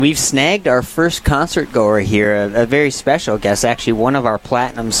We've snagged our first concert goer here, a very special guest, actually one of our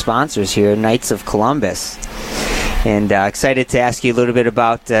platinum sponsors here, Knights of Columbus. And excited to ask you a little bit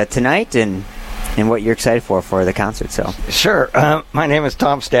about tonight and what you're excited for the concert. So, sure. My name is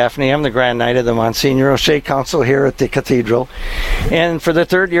Tom Staffney. I'm the Grand Knight of the Monsignor O'Shea Council here at the Cathedral. And for the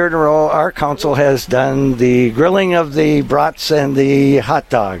third year in a row, our council has done the grilling of the brats and the hot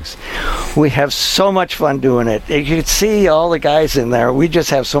dogs. We have so much fun doing it. You can see all the guys in there. We just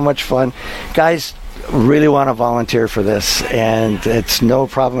have so much fun. Guys really want to volunteer for this, and it's no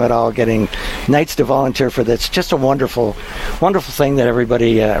problem at all getting Knights to volunteer for this. It's just a wonderful, wonderful thing that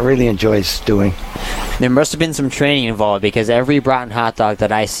everybody really enjoys doing. There must have been some training involved, because every brat and hot dog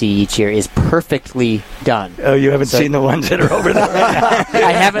that I see each year is perfectly done. Oh, you haven't seen the ones that are over there?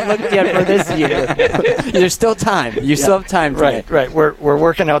 I haven't looked yet for this year. There's still time. You still have time for it. Right. We're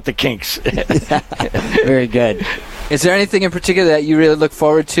working out the kinks. Very good. Is there anything in particular that you really look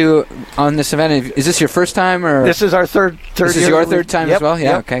forward to on this event? Is this your first time, or this is our third year? This is your third time as well.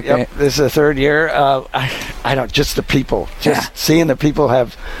 Yeah. Okay. Great. This is the third year. I don't just the people, seeing the people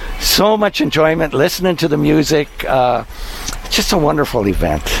have so much enjoyment, listening to the music. Just a wonderful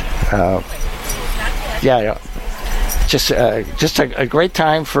event. Just a great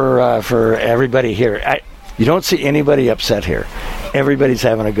time for everybody here. You don't see anybody upset here. Everybody's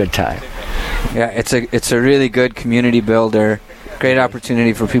having a good time. Yeah, it's a really good community builder. Great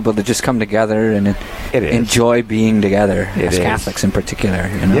opportunity for people to just come together and enjoy being together, as Catholics in particular.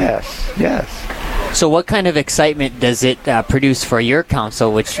 You know? Yes. So what kind of excitement does it produce for your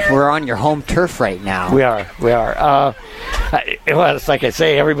council, which we're on your home turf right now? We are. Well, it's like I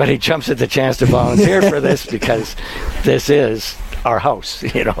say, everybody jumps at the chance to volunteer for this, because this is our house,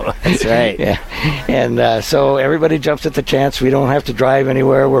 That's right. Yeah. And so everybody jumps at the chance. We don't have to drive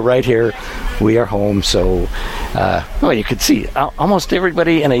anywhere. We're right here. We are home. So, you could see almost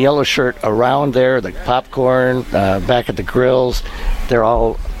everybody in a yellow shirt around there, the popcorn, back at the grills. They're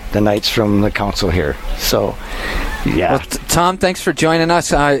all the Knights from the council here. So, yeah. Well, Tom, thanks for joining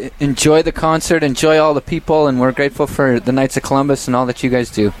us. Enjoy the concert. Enjoy all the people. And we're grateful for the Knights of Columbus and all that you guys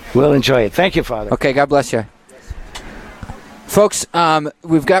do. We'll enjoy it. Thank you, Father. Okay, God bless you. Folks,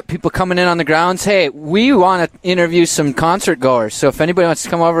 we've got people coming in on the grounds. Hey, we want to interview some concert goers. So if anybody wants to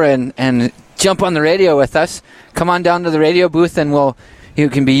come over and jump on the radio with us, come on down to the radio booth, and you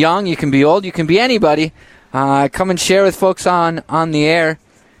can be young, you can be old, you can be anybody. Come and share with folks on the air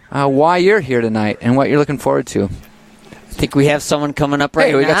why you're here tonight and what you're looking forward to. I think we have someone coming up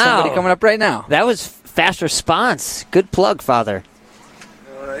right now. Hey, we got somebody coming up right now. That was fast response. Good plug, Father.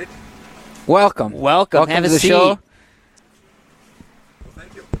 All right. Welcome. Have to a the seat. show.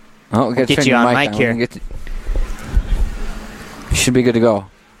 Oh, we'll get you on mic here. You should be good to go.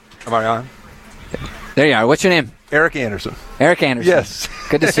 Am I on? There you are. What's your name? Eric Anderson. Eric Anderson. Yes.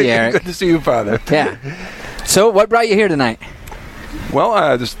 Good to see you, Eric. Good to see you, Father. Yeah. So, what brought you here tonight?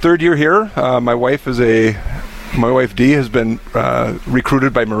 Well, this third year here. My wife Dee has been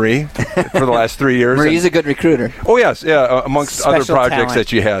recruited by Marie for the last 3 years. Marie's a good recruiter. Oh yes, yeah. Amongst Special other projects talent. that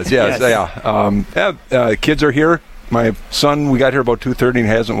she has, yes. Yeah. Kids are here. My son, we got here about 2:30 and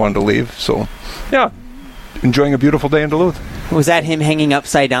hasn't wanted to leave. So, yeah, enjoying a beautiful day in Duluth. Was that him hanging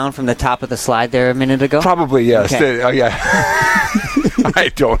upside down from the top of the slide there a minute ago? Probably, yes. Okay. Yeah.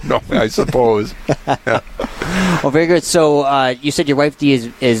 I don't know. I suppose. Yeah. Well, very good. So you said your wife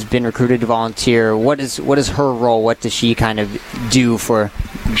Dee has been recruited to volunteer. What is her role? What does she kind of do for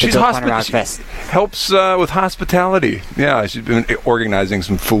She's the Panorama Fest? Helps with hospitality. Yeah, she's been organizing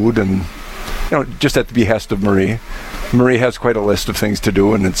some food and just at the behest of Marie. Marie has quite a list of things to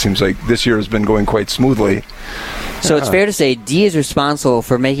do, and it seems like this year has been going quite smoothly. So it's fair to say Dee is responsible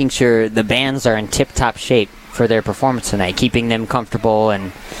for making sure the bands are in tip-top shape for their performance tonight, keeping them comfortable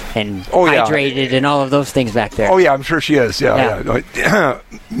and hydrated and all of those things back there. Oh, yeah, I'm sure she is. Yeah.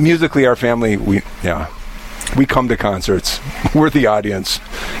 Musically, our family, we come to concerts. We're the audience.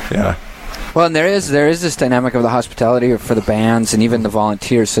 Yeah. Well, and there is this dynamic of the hospitality for the bands and even the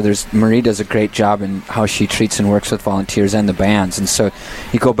volunteers. So Marie does a great job in how she treats and works with volunteers and the bands. And so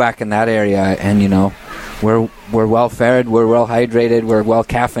you go back in that area, and we're well fed, we're well hydrated, we're well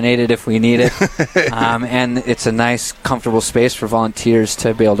caffeinated if we need it, and it's a nice, comfortable space for volunteers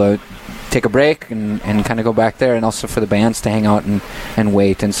to be able to take a break and kind of go back there, and also for the bands to hang out and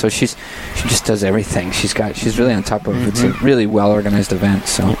wait. And so she just does everything. She's really on top of it. It's a really well organized event.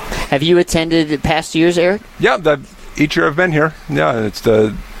 So, have you attended past years, Eric? Yeah, each year I've been here. Yeah, it's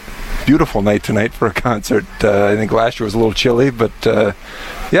the beautiful night tonight for a concert. I think last year was a little chilly, but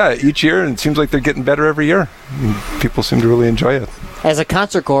each year, and it seems like they're getting better every year. People seem to really enjoy it. As a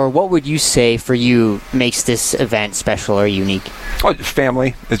concert goer, what would you say for you makes this event special or unique? Oh,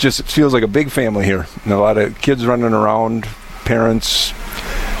 family. It feels like a big family here. And a lot of kids running around, parents,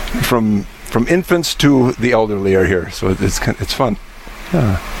 from infants to the elderly are here. So it's fun.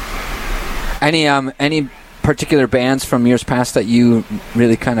 Yeah. Any particular bands from years past that you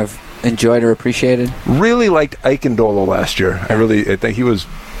really kind of enjoyed or appreciated? Really liked Ike and Dolo last year. I think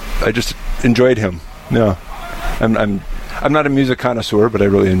I just enjoyed him. Yeah. I'm not a music connoisseur, but I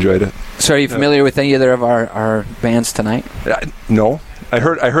really enjoyed it. So are you familiar with any other of our bands tonight? No. I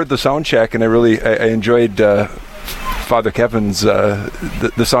heard the sound check, and I enjoyed Father Kevin's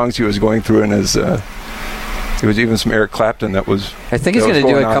the songs he was going through, and his there was even some Eric Clapton that was. I think he's going to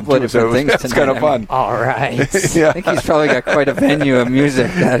do a couple of different things tonight. It's kind of fun. All right. Yeah. I think he's probably got quite a venue of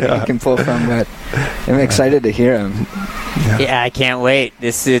music that he can pull from, but I'm excited to hear him. Yeah, I can't wait.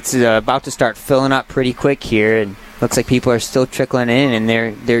 It's about to start filling up pretty quick here, and looks like people are still trickling in, and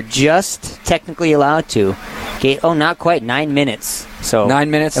they're just technically allowed to. Not quite 9 minutes. So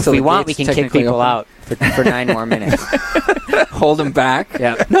 9 minutes. If we want, we can kick people out for 9 more minutes. Hold them back.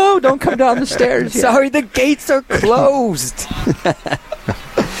 Yeah. No, don't come down the stairs. Sorry, the gates are closed.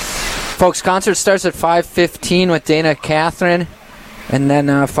 Folks, concert starts at 5:15 with Dana Catherine, and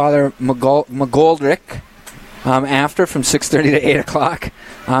then Father McGoldrick after from 6:30 to 8 o'clock.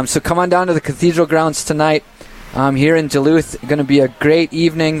 So come on down to the Cathedral grounds tonight. Here in Duluth, going to be a great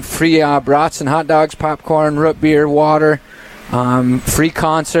evening. Free brats and hot dogs, popcorn, root beer, water. Free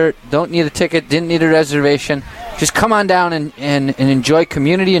concert. Don't need a ticket. Didn't need a reservation. Just come on down and enjoy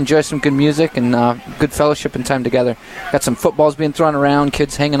community, enjoy some good music and good fellowship and time together. Got some footballs being thrown around,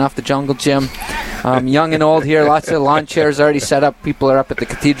 kids hanging off the jungle gym. Young and old here. Lots of lawn chairs already set up. People are up at the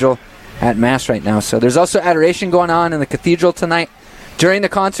cathedral at Mass right now. So there's also adoration going on in the cathedral tonight during the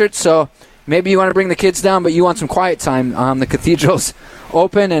concert. So maybe you want to bring the kids down, but you want some quiet time. The cathedral's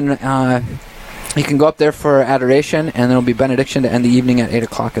open, and you can go up there for adoration, and there will be benediction to end the evening at 8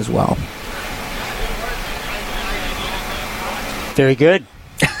 o'clock as well. Very good.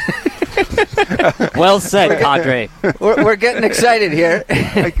 Well said, Padre. We're getting excited here.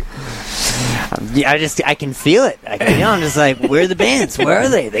 I can feel it. I'm just like, where are the bands? Where are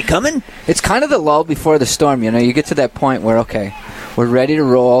they? They coming? It's kind of the lull before the storm. You get to that point where, okay, we're ready to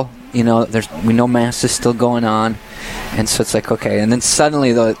roll. We know Mass is still going on. And so it's like, okay. And then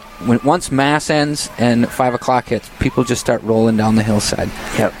suddenly, once Mass ends and 5 o'clock hits, people just start rolling down the hillside.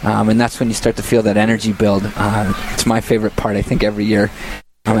 Yep. And that's when you start to feel that energy build. It's my favorite part, I think, every year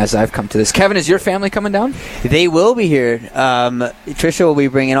as I've come to this. Kevin, is your family coming down? They will be here. Tricia will be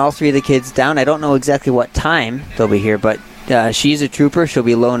bringing all three of the kids down. I don't know exactly what time they'll be here, but she's a trooper. She'll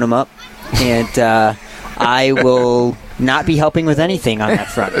be loading them up. And I will not be helping with anything on that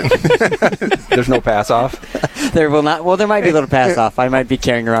front. There's no pass off? There will not. Well, there might be a little pass off. I might be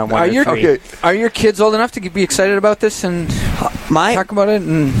carrying around one or three. Are your kids old enough to be excited about this and talk about it?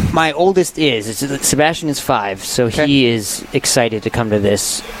 My oldest is. Sebastian is 5, so he is excited to come to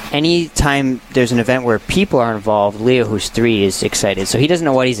this. Anytime there's an event where people are involved, Leo, who's 3, is excited. So he doesn't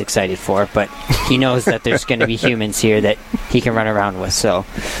know what he's excited for, but he knows that there's going to be humans here that he can run around with. So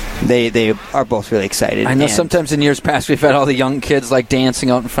they are both really excited. I know sometimes in years past we've had all the young kids dancing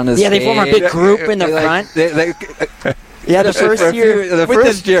out in front of the stage. They form a big group in the front. The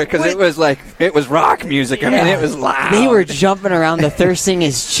first year, because it was rock music. I mean, it was loud. They were jumping around. The Thursing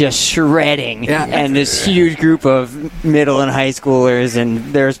is just shredding, and this huge group of middle and high schoolers,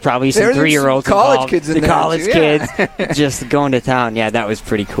 and there's probably some 3-year-olds college kids in the there college kids just going to town. Yeah, that was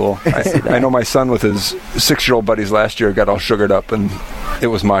pretty cool. I know my son with his 6-year-old buddies last year got all sugared up, and it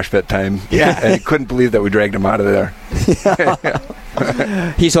was mosh pit time. Yeah, and he couldn't believe that we dragged him out of there.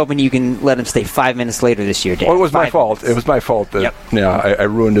 He's hoping you can let him stay 5 minutes later this year, Dave. Well, it was my fault. It was my fault that I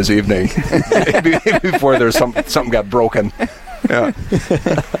ruined his evening before something got broken. Yeah.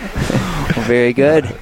 Well, very good.